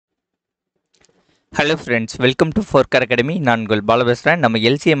Hello friends, welcome to Forker Academy. நான் உங்கள் பால பேசுகிறேன். நம்ம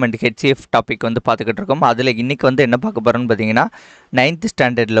LCM and HCF டாபிக் வந்து பார்த்துக்கிட்டு இருக்கோம். அதில் இன்றைக்கி வந்து என்ன பார்க்க போகிறோம்னு பார்த்தீங்கன்னா 9th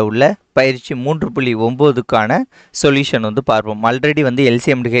ஸ்டாண்டர்டில் உள்ள பயிற்சி 3.9க்கான சொல்யூஷன் வந்து பார்ப்போம். ஆல்ரெடி வந்து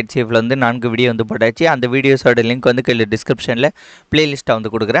LCM and HCFல வந்து 4 வீடியோ வந்து போட்டாச்சு. அந்த வீடியோஸோட லிங்க் வந்து கீழே டிஸ்கிரிப்ஷனில் பிளேலிஸ்ட்டாக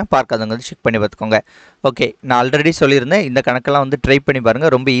வந்து கொடுக்குறேன். பார்க்காதவங்க வந்து செக் பண்ணி பார்த்துக்கோங்க. ஓகே, நான் ஆல்ரெடி சொல்லியிருந்தேன் இந்த கணக்கெல்லாம் வந்து ட்ரை பண்ணி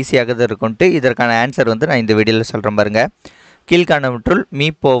பாருங்கள், ரொம்ப ஈஸியாக தான் இருக்கும்ட்டு. இதற்கான ஆன்சர் வந்து நான் இந்த வீடியோவில் சொல்கிறேன் பாருங்கள். கீழ்காணவற்றுள்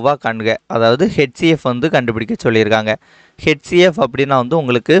மீப்போவா காண்க, அதாவது ஹெச்சிஎஃப் வந்து கண்டுபிடிக்க சொல்லியிருக்காங்க. ஹெச்சிஎஃப் அப்படின்னா வந்து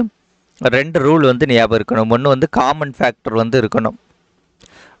உங்களுக்கு 2 ரூல் வந்து ஞாபகம் இருக்கணும். ஒன்று வந்து காமன் ஃபேக்டர் வந்து இருக்கணும்.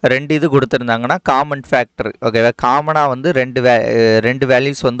 2 இது கொடுத்துருந்தாங்கன்னா காமன் ஃபேக்டர், ஓகேவா, காமனாக வந்து ரெண்டு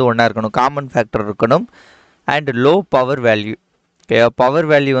வேல்யூஸ் வந்து ஒன்றா இருக்கணும், காமன் ஃபேக்டர் இருக்கணும். அண்ட் லோ பவர் வேல்யூ, ஓகேவா, பவர்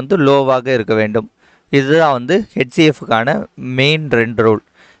வேல்யூ வந்து லோவாக இருக்க வேண்டும். இதுதான் வந்து ஹெச்சிஎஃப்க்கான மெயின் 2 ரூல்.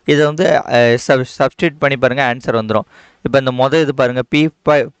 இதை வந்து சப்ஸ்டியூட் பண்ணி பாருங்கள், ஆன்சர் வந்துடும். இப்போ இந்த இது பாருங்கள்,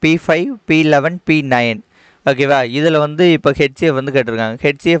 P5 P11 P9, ஓகேவா. இதில் வந்து இப்போ ஹெச்சிஎஃப் வந்து கேட்டிருக்காங்க.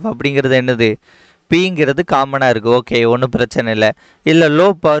 ஹெச்சிஎஃப் அப்படிங்கிறது என்னது? பிங்கிறது காமனாக இருக்குது, ஓகே, ஒன்றும் பிரச்சனை இல்லை. லோ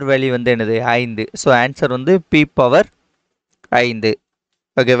பவர் வேல்யூ வந்து என்னது? 5. ஸோ ஆன்சர் வந்து P பவர் 5,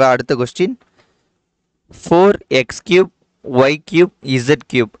 ஓகேவா. அடுத்த கொஸ்டின், 4x3 y3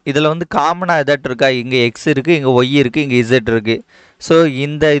 z3. இதில் வந்து காமனாக எதாட்டு இருக்கா? இங்கே எக்ஸ் இருக்குது, இங்கே ஒய் இருக்குது, இங்கே இசட் இருக்குது. ஸோ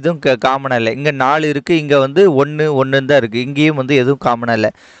இந்த இதுவும் காமனாக இல்லை. இங்கே 4 இருக்குது, இங்கே வந்து 1 தான் இருக்குது. இங்கேயும் வந்து எதுவும் காமனாக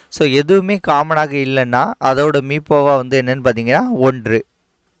இல்லை. ஸோ எதுவுமே காமனாக இல்லைன்னா அதோட மீப்போவா வந்து என்னென்னு பார்த்தீங்கன்னா 1,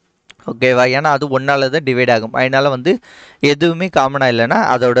 ஓகேவா. ஏன்னா அது 1ஆல் தான் டிவைட் ஆகும். அதனால் வந்து எதுவுமே காமனாக இல்லைன்னா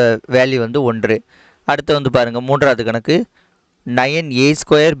அதோட வேல்யூ வந்து 1. அடுத்து வந்து பாருங்கள், 3வது கணக்கு,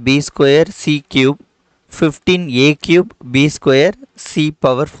 9a² b² c³ 15a³ b²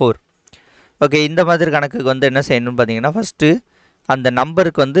 c⁴. Okay, இந்த மாதிரி கணக்குக்கு வந்து என்ன செய்யணும்னு பார்த்தீங்கன்னா, ஃபஸ்ட்டு அந்த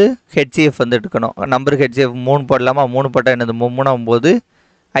நம்பருக்கு வந்து ஹெச்சிஎஃப் வந்து எடுக்கணும். நம்பருக்கு ஹெச்சிஎஃப் 3 போடலாமா? 3 போட்டால் என்னது? 3 9,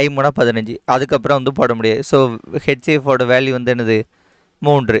 5 15. அதுக்கப்புறம் வந்து போட முடியாது. ஸோ ஹெச்சிஎஃபோட வேல்யூ வந்து என்னது?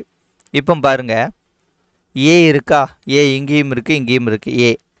 3. இப்போ பாருங்கள், ஏ இருக்கா? ஏ இங்கேயும் இருக்குது, இங்கேயும் இருக்குது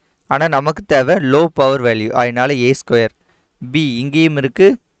ஏ. ஆனால் நமக்கு தேவை லோ பவர் வேல்யூ, அதனால் a². பி இங்கேயும்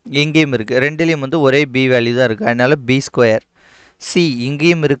இருக்குது, இங்கேயும் இருக்குது, ரெண்டுலேயும் வந்து ஒரே பி வேல்யூ தான் இருக்குது, அதனால் b². சி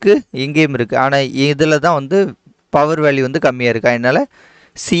இங்கேயும் இருக்குது, இங்கேயும் இருக்குது, ஆனால் இதில் தான் வந்து பவர் வேல்யூ வந்து கம்மியாக இருக்குது, அதனால்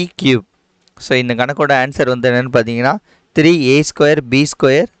c³. ஸோ இந்த கணக்கோட ஆன்சர் வந்து என்னென்னு பார்த்தீங்கன்னா 3a² b²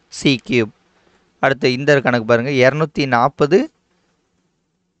 c³. அடுத்து இந்த கணக்கு பாருங்கள், 240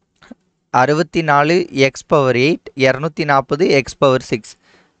 64 x⁴8 240 x⁴6.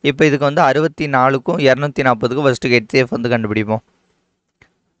 இப்போ இதுக்கு வந்து 64க்கும் 240க்கும் ஃபஸ்ட்டு ஹெச்சிஎஃப் வந்து கண்டுபிடிப்போம்.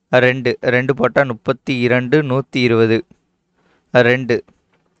 2 போட்டால் 32 120, 2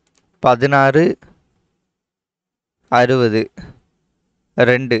 16 60,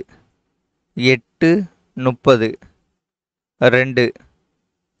 2 8 30, 2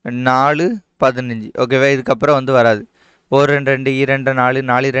 4 15, ஓகேவா. இதுக்கப்புறம் வந்து வராது. 1 2 2 4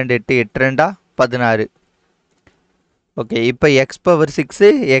 4 2 8 8 2 16. ஓகே, இப்போ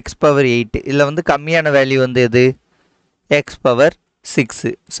x⁴6 x⁴8, இதில் வந்து கம்மியான வேல்யூ வந்து எது?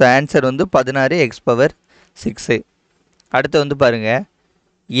 x⁴6. ஸோ ஆன்சர் வந்து 16 x⁴6. அடுத்து வந்து பாருங்கள்,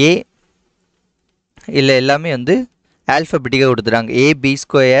 ஏ இல்லை எல்லாமே வந்து ஆல்ஃபபெட்டிக்காக கொடுத்துட்டாங்க. ab²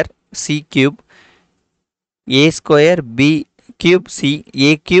 c³ a² b³ c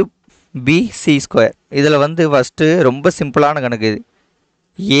a³ b c². இதில் வந்து ஃபஸ்ட்டு ரொம்ப சிம்பிளான கணக்கு இது.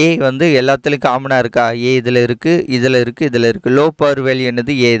 ஏ வந்து எல்லாத்துலேயும் காமனாக இருக்கா? ஏ இதில் இருக்குது, இதில் இருக்குது, இதில் இருக்குது. லோ பவர் வேல்யூ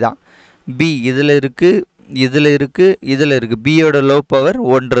என்னது? ஏ தான். பி இதில் இருக்குது, இதில் இருக்குது, இதில் இருக்குது. பியோட லோ பவர்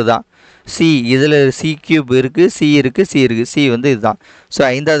 1 தான். சி இதில் c³ இருக்குது, சி இருக்குது, சி இருக்குது, சி வந்து இதுதான். ஸோ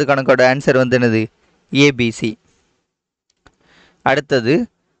 5வது கணக்கோட ஆன்சர் வந்து என்னது? ஏபிசி. அடுத்தது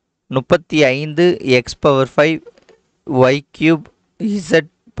 35 x⁴5 y³ z⁴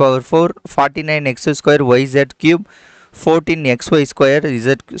 49 x² yz³ 14 xy²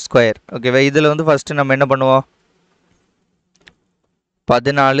 z². ஓகேவா. இதில் வந்து ஃபஸ்ட்டு நம்ம என்ன பண்ணுவோம்?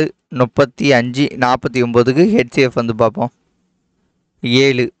 14 35 49க்கு ஹெச்சிஎஃப் வந்து பார்ப்போம்.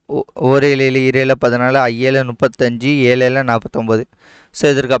 7 1 7 7 14 7 35 7 49. ஸோ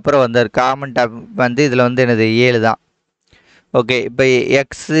இதற்கப்புறம் வந்தார் காமன் டாப் வந்து இதில் வந்து என்னது? 7 தான். ஓகே, இப்போ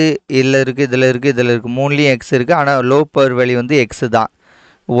எக்ஸு இதில் இருக்குது, இதில் இருக்குது, இதில் இருக்குது, 3லேயும் எக்ஸ் இருக்குது, ஆனால் லோ பவர் வேல்யூ வந்து எக்ஸு தான்.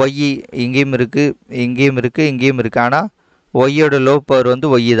 ஒய் இங்கேயும் இருக்குது, இங்கேயும் இருக்குது, இங்கேயும் இருக்குது, ஆனால் ஒய்யோட லோ பவர் வந்து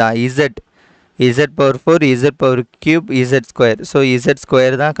ஒய் தான். z⁴ z⁴3 z². So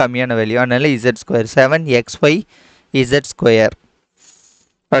z² தான் கம்மியான வேல்யூ, அதனால் z². 7 xy z².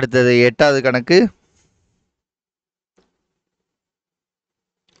 அடுத்தது 8வது கணக்கு.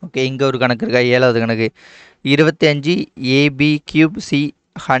 ஓகே, இங்கே ஒரு கணக்கு இருக்கா? 7வது கணக்கு, 25 ab³ c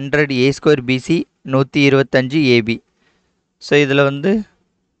 100 a² bc 125 ab. So இதில் வந்து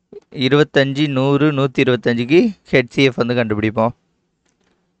 25 100 125க்கு HCF வந்து கண்டுபிடிப்போம்.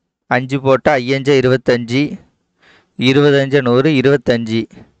 5 போட்டால் 5 25 25 100 25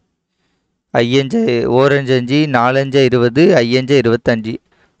 5 1 5 4 5 20 5 25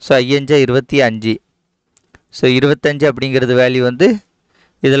 ஸோ 5 25 ஸோ 25 அப்படிங்கிறது வேல்யூ வந்து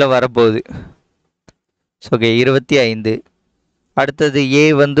இதில் வரப்போகுது. So okay 25. அடுத்தது ஏ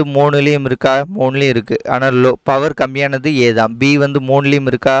வந்து 3லேயும் இருக்கா? 3லேயும் இருக்குது. ஆனால் பவர் கம்மியானது ஏ தான். பி வந்து 3லேயும்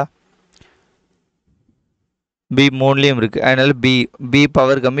இருக்கா? பி 3லேயும் இருக்குது. அதனால் பி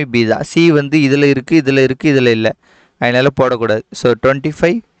பவர் கம்மி, பி தான். சி வந்து இதில் இருக்குது, இதில் இருக்குது, இதில் இல்லை. அதனால் போடக்கூடாது. ஸோ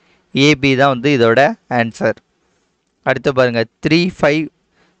 25 ஏபி தான் வந்து இதோட ஆன்சர். அடுத்து பாருங்கள் 3 5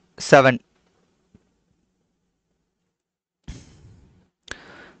 7.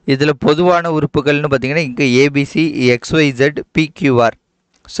 இதில் பொதுவான உறுப்புகள்னு பார்த்தீங்கன்னா இங்கே ஏபிசி XYZ PQR.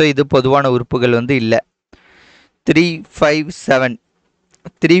 ஸோ இது பொதுவான உறுப்புகள் வந்து இல்லை. 3 5 7.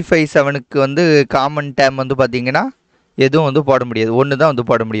 3 5 7க்கு வந்து காமன் டேம் வந்து பார்த்தீங்கன்னா எதுவும் வந்து போட முடியாது, ஒன்று தான் வந்து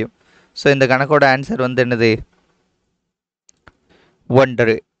போட முடியும். ஸோ இந்த கணக்கோட ஆன்சர் வந்து என்னது?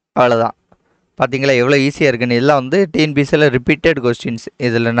 1. அவ்வளோதான். பார்த்தீங்களா எவ்வளோ ஈஸியாக இருக்குன்னு. இதெல்லாம் வந்து டிஎன்பிசியில் ரிப்பீட்டட் கொஸ்டின்ஸ்.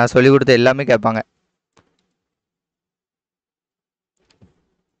 இதில் நான் சொல்லிக் கொடுத்த எல்லாமே கேட்பாங்க.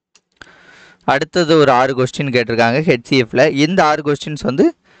 அடுத்தது ஒரு 6 கொஸ்டின் கேட்டிருக்காங்க HCFல. இந்த 6 கொஸ்டின்ஸ் வந்து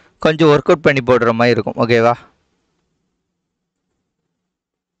கொஞ்சம் ஒர்க் அவுட் பண்ணி போடுற மாதிரி இருக்கும். ஓகேவா?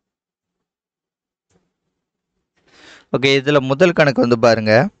 ஓகே, இதில் முதல் கணக்கு வந்து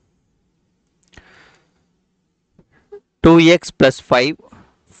பாருங்க. 2x + 5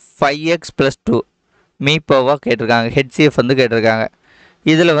 5x + 2 மீப்போவாக கேட்டிருக்காங்க. HCF வந்து கேட்டிருக்காங்க.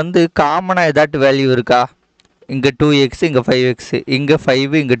 இதில் வந்து காமனாக ஏதாட்டு வேல்யூ இருக்கா? இங்கே 2x, இங்கே 5x, இங்கே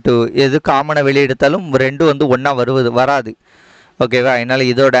 5, இங்கே 2. எது காமனாக வெளியே எடுத்தாலும் ரெண்டும் வந்து ஒன்றா வராது. ஓகேவா? அதனால்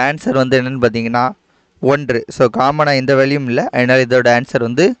இதோட ஆன்சர் வந்து என்னென்னு பார்த்தீங்கன்னா 1. ஸோ காமனாக எந்த வேல்யூம் இல்லை. அதனால் இதோட ஆன்சர்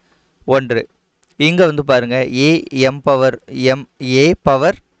வந்து 1. இங்கே வந்து பாருங்கள் a power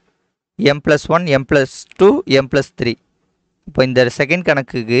m+1 m+2 m+3. இப்போ இந்த செகண்ட்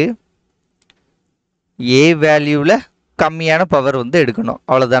கணக்குக்கு a வேல்யூவில் கம்மியான பவர் வந்து எடுக்கணும்,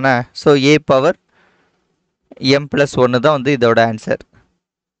 அவ்வளோதானே? ஸோ a பவர் m+1 தான் வந்து இதோட ஆன்சர்.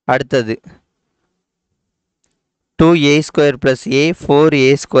 அடுத்தது 2a² + a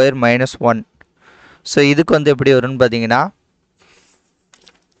 4a² - 1. ஸோ இதுக்கு வந்து எப்படி வரும்னு பார்த்தீங்கன்னா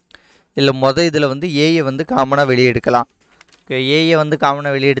இல்லை இதில் வந்து ஏயை வந்து காமனாக வெளியே எடுக்கலாம். ஏயை வந்து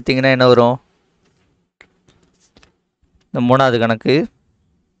காமனாக வெளியே எடுத்திங்கன்னா என்ன வரும்? இந்த மூணாவது கணக்கு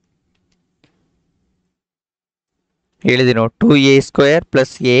எழுதினோம். 2a² +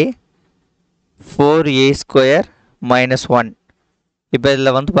 a 4a² - 1. இப்போ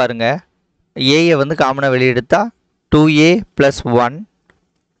இதில் வந்து பாருங்கள் ஏயை வந்து காமனாக வெளியே எடுத்தால் 2a + 1.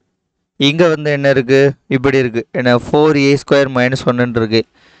 இங்கே வந்து என்ன இருக்குது? இப்படி இருக்குது. என்ன 4a² - 1 இருக்குது.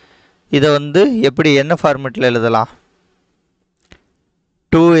 இதை வந்து எப்படி என்ன ஃபார்மெட்டில் எழுதலாம்?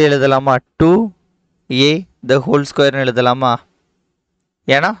 2 எழுதலாமா? 2a² எழுதலாமா?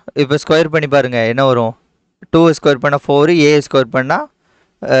 ஏன்னா இப்போ ஸ்கொயர் பண்ணி பாருங்கள் என்ன வரும்? 2 ஸ்கொயர் பண்ணால் 4, a² பண்ணால்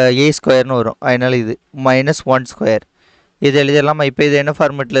a² வரும். அதனால் இது -1². இது எழுதிடலாமா? இப்போ இது என்ன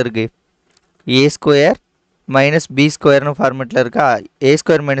ஃபார்மெட்டில் இருக்குது? a² - b² ஃபார்மெட்டில் இருக்கா? a²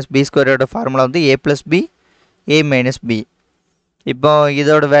 - b² ஃபார்முலா வந்து a + b a - b. இப்போ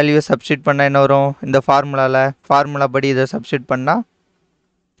இதோட வேல்யூவை சப்ஸ்டியூட் பண்ணால் என்ன வரும்? இந்த ஃபார்முலா படி இதை சப்ஸ்டியூட் பண்ணால்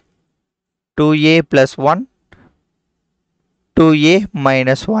 2a + 1 2a -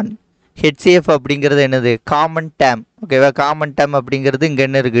 1. HCF அப்படிங்கிறது என்னது? Common dam. ஓகேவா? காமன் டேம் அப்படிங்கிறது இங்கே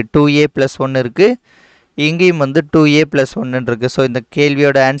என்ன இருக்குது? 2a + 1 இருக்குது. இங்கேயும் வந்து 2a + 1 இருக்குது. ஸோ இந்த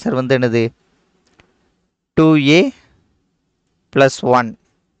கேள்வியோட ஆன்சர் வந்து என்னது? 2a + 1.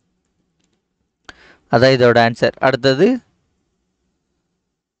 அதான் இதோட ஆன்சர். அடுத்தது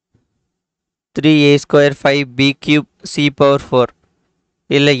 3a² 5b³ c⁴.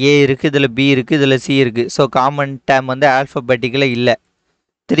 இல்லை a இருக்குது, இதில் b இருக்குது, இதில் c இருக்குது. ஸோ காமன் டேம் வந்து ஆல்ஃபபெட்டிக்கலாக இல்லை.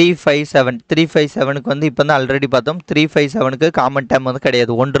 3 5 7. 3 5 7க்கு வந்து இப்போ தான் ஆல்ரெடி பார்த்தோம். 3 5 7க்கு காமன் டேம் வந்து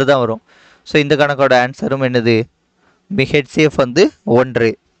கிடையாது, 1 தான் வரும். ஸோ இந்த கணக்கோட ஆன்சரும் என்னது? HCF வந்து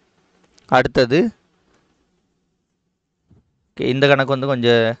 1. அடுத்தது இந்த கணக்கு வந்து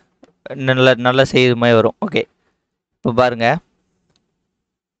கொஞ்சம் நல்லா செய்கிற மாதிரி வரும். ஓகே, இப்போ பாருங்கள்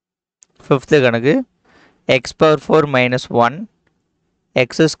 5th கணக்கு x⁴ - 1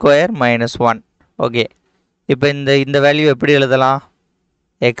 x² - 1. ஓகே, இப்போ இந்த வேல்யூ எப்படி எழுதலாம்?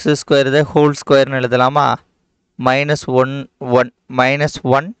 x² ஹோல் ஸ்கொயர்னு எழுதலாமா? -1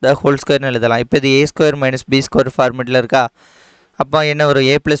 -1 எழுதலாம். இப்போ இது a² - b² ஃபார்மெட்டில் இருக்கா? அப்போ என்ன வரும்?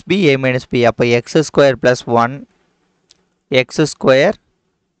 a + b a - b. அப்போ x² + 1 x² -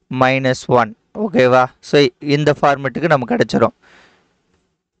 1. ஓகேவா? ஸோ இந்த ஃபார்மெட்டுக்கு நமக்கு கிடச்சிரும்.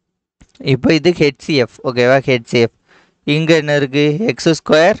 இப்போ இது ஹெச்சிஎஃப் ஓகேவா. ஹெச்சிஎஃப் இங்கே என்ன இருக்குது, எக்ஸ்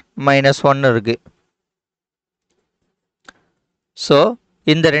ஸ்கொயர் மைனஸ் 1 இருக்குது. ஸோ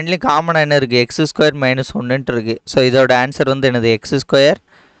இந்த ரெண்டுலேயும் காமனாக என்ன இருக்குது, எக்ஸ் ஸ்கொயர் மைனஸ் 1ன்ட்டு இருக்குது. ஸோ இதோட ஆன்சர் வந்து என்னது, எக்ஸ் ஸ்கொயர்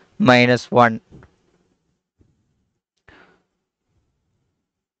மைனஸ் 1.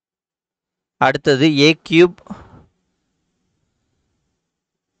 அடுத்தது a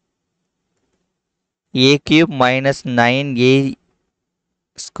cube minus 9a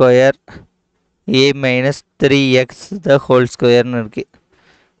square a minus 3x the whole ஸ்கொயர்னு இருக்குது.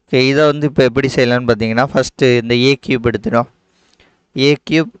 ஓகே, இதை வந்து இப்போ எப்படி செய்யலான்னு பார்த்தீங்கன்னா, ஃபஸ்ட்டு இந்த a cube எடுத்துடும். A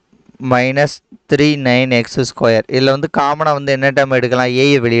cube minus 3 9x square. இதில் வந்து காமனாக வந்து என்ன டைம் எடுக்கலாம்,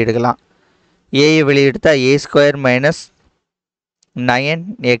 ஏயை வெளியே எடுக்கலாம். ஏயை வெளியே எடுத்தால் ஏ ஸ்கொயர் மைனஸ்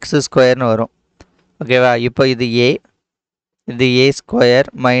 9x ஸ்கொயர்னு வரும். ஓகேவா. இப்போ இது ஏ, இது ஏ ஸ்கொயர்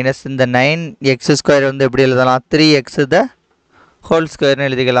மைனஸ் இந்த 9x ஸ்கொயர் வந்து எப்படி எழுதலாம், 3x த ஹோல் ஸ்கொயர்னு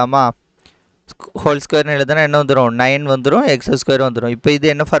எழுதிக்கலாமா. ஹோல் ஸ்கொயர்னு எழுதுனா என்ன வந்துடும், 9 வந்துடும், எக்ஸ் ஸ்கொயர் வந்துடும். இப்போ இது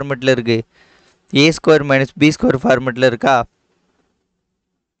என்ன ஃபார்மெட்டில் இருக்குது, ஏ ஸ்கொயர் மைனஸ் பி ஸ்கொயர் ஃபார்மெட்டில் இருக்கா.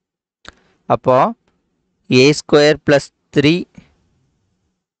 அப்போது ஏ ஸ்கொயர் ப்ளஸ்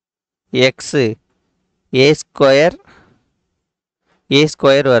 3x ஏ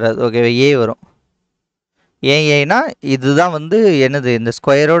ஸ்கொயர் வராது. ஓகேவா, ஏ வரும். ஏன்னா இதுதான் வந்து என்னது, இந்த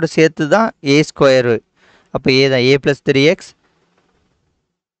ஸ்கொயரோடு சேர்த்து தான் ஏ ஸ்கொயரு. அப்போ ஏ தான், ஏ ப்ளஸ் 3x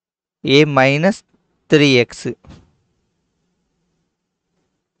ஏ மைனஸ் 3x.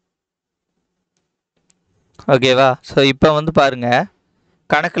 ஓகேவா. ஸோ இப்போ வந்து பாருங்கள்,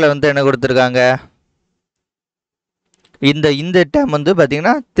 கணக்கில் வந்து என்ன கொடுத்துருக்காங்க, இந்த டேர்ம் வந்து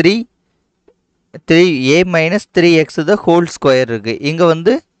பார்த்திங்கன்னா 3 ஏ minus 3x the whole square இருக்குது. இங்கே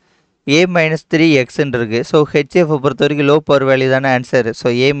வந்து ஏ மைனஸ் 3xன்னு இருக்குது. ஸோ ஹெச்எஃப் பொறுத்த வரைக்கும் லோ பவர் வேல்யூ தானே ஆன்சர். ஸோ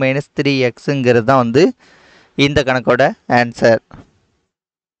ஏ மைனஸ் 3xங்கிறது தான் வந்து இந்த கணக்கோட ஆன்சர்.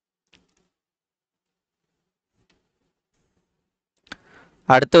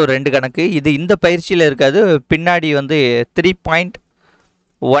 அடுத்த ஒரு 2 கணக்கு, இது இந்த பயிற்சியில் இருக்காது, பின்னாடி வந்து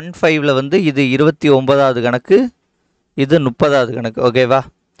 3.15 வந்து இது 29வது கணக்கு, இது 30வது கணக்கு. ஓகேவா.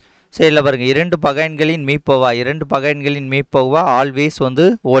 சரி, இல்லை பாருங்கள், 2 பகையன்களின் மீப்போவா ஆல்வேஸ் வந்து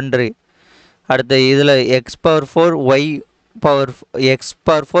 1. அடுத்த இதில் X power 4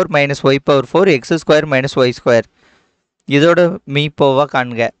 minus Y power 4 X square minus Y square, இதோட மீப்போவா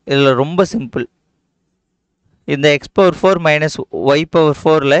காண்க. இதில் ரொம்ப சிம்பிள். இந்த X power 4 minus Y power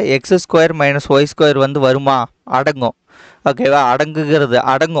 4ல் X square minus Y square வந்து வருமா, அடங்கும். ஓகேவா,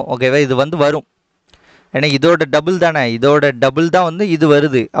 அடங்கும். ஓகேவா, இது வந்து வரும். ஏன்னா இதோட டபுள் தானே, இதோட டபுள் தான் வந்து இது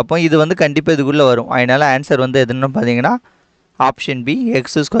வருது. அப்போ இது வந்து கண்டிப்பாக இதுக்குள்ளே வரும். அதனால் ஆன்சர் வந்து எதுன்னு பார்த்தீங்கன்னா option B,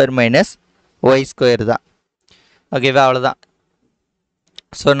 X square minus Y square தான். ஓகேவா, அவ்வளோதான்.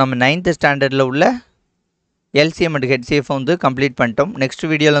 ஸோ நம்ம 9th ஸ்டாண்டர்டில் உள்ள எல்சிஎம் அண்ட் ஹெச்சிஎஃப் வந்து கம்ப்ளீட் பண்ணிட்டோம். நெக்ஸ்ட்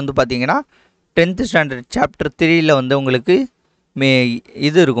வீடியோவில் வந்து பார்த்தீங்கன்னா 10th ஸ்டாண்டர்ட் சாப்டர் 3ல் வந்து உங்களுக்கு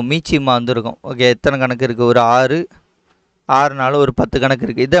இது இருக்கும், மீச்சிமா வந்து இருக்கும். ஓகே, எத்தனை கணக்கு இருக்குது, ஒரு 6 4 ஒரு 10 கணக்கு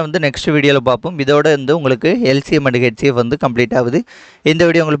இருக்குது. இதை வந்து நெக்ஸ்ட் வீடியோவில் பார்ப்போம். இதோட வந்து உங்களுக்கு எல்சிஎம் அண்ட் ஹெச்சிஎஃப் வந்து கம்ப்ளீட் ஆகுது. இந்த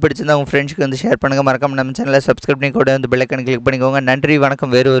வீடியோ உங்களுக்கு பிடிச்சிருந்தா உங்கள் ஃப்ரெண்ட்ஸ்க்கு வந்து ஷேர் பண்ணுங்கள். மறக்காம நம்ம சேனலை சப்ஸ்கிரைப் பண்ணி கூட வந்து பெல் ஐக்கானை கிளிக் பண்ணிக்கோங்க. நன்றி,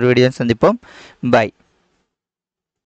 வணக்கம். வேறு ஒரு வீடியோ சந்திப்போம். பாய்.